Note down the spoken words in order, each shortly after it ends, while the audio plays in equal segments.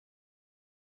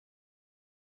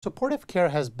Supportive care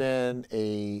has been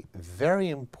a very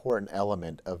important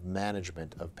element of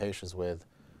management of patients with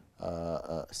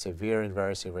severe and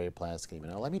very severe aplastic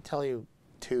anemia. Now, let me tell you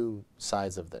two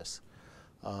sides of this.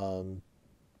 Um,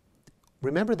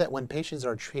 Remember that when patients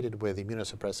are treated with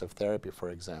immunosuppressive therapy,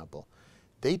 for example,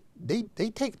 they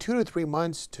take 2 to 3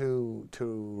 months to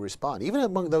respond. Even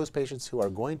among those patients who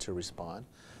are going to respond,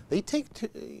 they take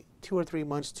 2 or 3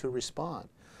 months to respond.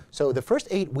 So the first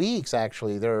 8 weeks,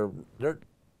 actually, they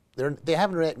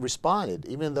haven't yet responded,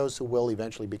 even those who will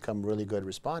eventually become really good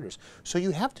responders. So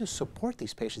you have to support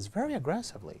these patients very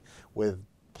aggressively with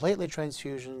platelet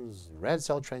transfusions, red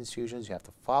cell transfusions. You have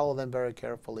to follow them very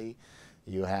carefully.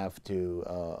 You have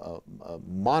to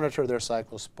monitor their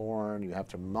cyclosporin. You have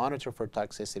to monitor for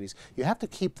toxicities. You have to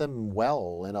keep them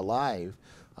well and alive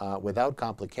without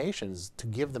complications to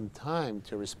give them time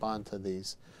to respond to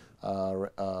these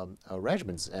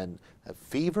regimens. And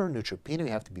fever, neutropenia,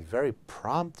 you have to be very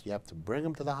prompt. You have to bring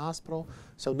them to the hospital.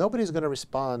 So nobody's going to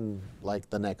respond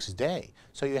like the next day.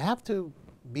 So you have to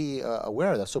be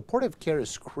aware of that. Supportive care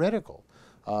is critical,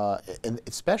 and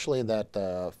especially in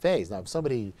that phase. Now, if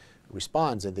somebody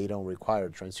responds and they don't require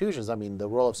transfusions, I mean, the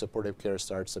role of supportive care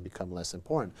starts to become less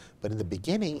important. But in the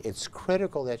beginning, it's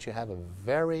critical that you have a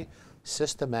very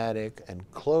systematic and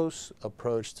close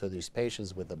approach to these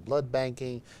patients with the blood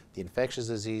banking, the infectious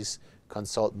disease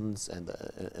consultants, and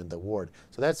the ward.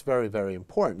 So that's very, very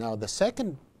important. Now, the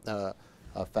second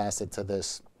facet to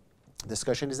this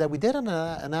discussion is that we did an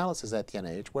analysis at the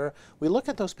NIH where we look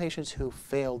at those patients who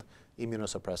failed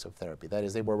immunosuppressive therapy. That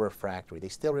is, they were refractory. They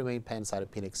still remained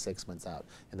pancytopenic 6 months out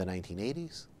in the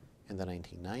 1980s, in the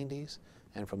 1990s,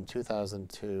 and from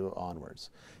 2002 onwards.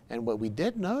 And what we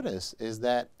did notice is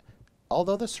that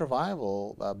although the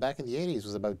survival back in the 80s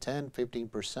was about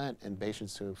 10–15% in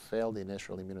patients who failed the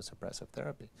initial immunosuppressive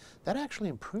therapy, that actually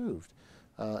improved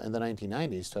in the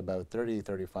 1990s to about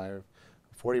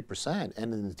 30–35–40%.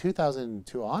 And in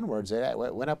 2002 onwards, it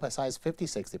went up as high as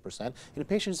 50–60% in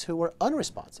patients who were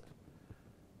unresponsive.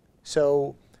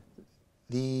 So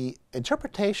the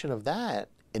interpretation of that,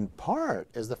 in part,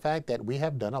 is the fact that we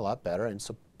have done a lot better in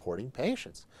supporting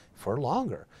patients for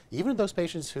longer. Even those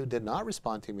patients who did not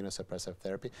respond to immunosuppressive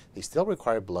therapy, they still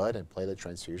require blood and platelet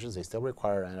transfusions. They still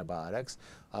require antibiotics.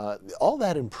 All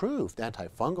that improved.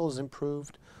 Antifungals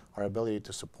improved. Our ability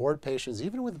to support patients,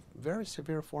 even with very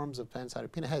severe forms of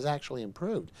pancytopenia, has actually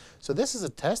improved. So this is a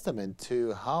testament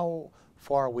to how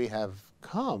far we have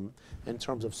come in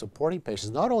terms of supporting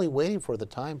patients, not only waiting for the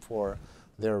time for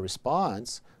their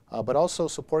response, but also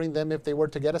supporting them if they were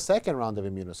to get a second round of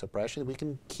immunosuppression. We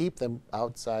can keep them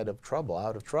outside of trouble,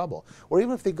 out of trouble. Or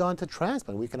even if they've gone to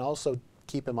transplant, we can also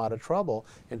keep them out of trouble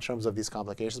in terms of these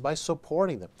complications by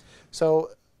supporting them.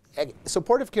 So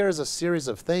supportive care is a series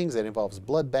of things that involves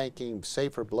blood banking,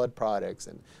 safer blood products,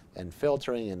 and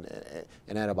filtering, and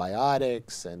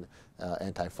antibiotics, and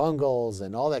antifungals,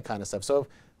 and all that kind of stuff. So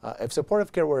if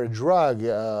supportive care were a drug,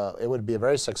 it would be a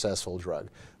very successful drug.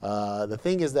 The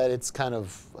thing is that it's kind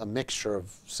of a mixture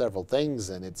of several things,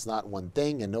 and it's not one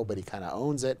thing, and nobody kind of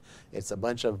owns it. It's a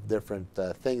bunch of different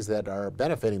things that are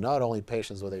benefiting not only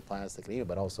patients with aplastic anemia,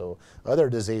 but also other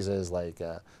diseases like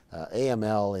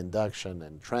AML, induction,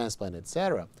 and transplant,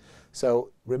 etc. So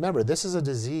remember, this is a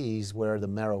disease where the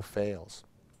marrow fails.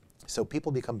 So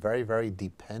people become very, very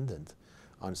dependent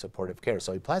on supportive care.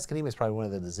 So aplastic anemia is probably one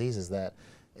of the diseases that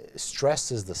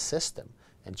stresses the system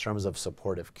in terms of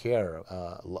supportive care,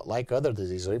 like other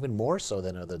diseases, or even more so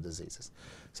than other diseases.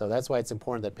 So that's why it's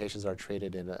important that patients are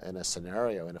treated in a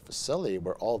scenario, in a facility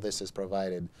where all this is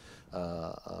provided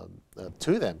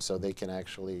to them so they can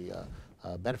actually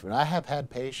benefit. And I have had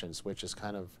patients, which is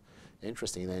kind of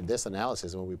interesting, in this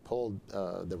analysis, when we pulled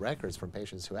the records from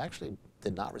patients who actually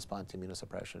did not respond to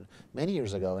immunosuppression many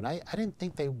years ago, and I didn't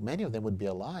think many of them would be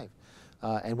alive.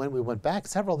 And when we went back,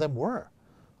 several of them were.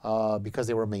 Because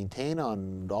they were maintained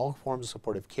on all forms of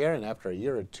supportive care, and after a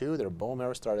year or two, their bone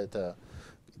marrow started to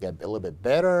get a little bit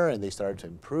better, and they started to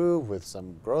improve with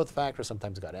some growth factors.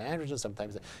 Sometimes got androgens,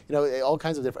 sometimes, all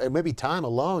kinds of different, maybe time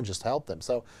alone just helped them.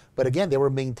 So, but again, they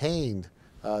were maintained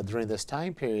during this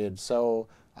time period. So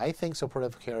I think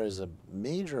supportive care is a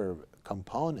major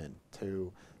component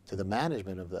to the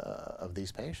management of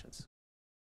these patients.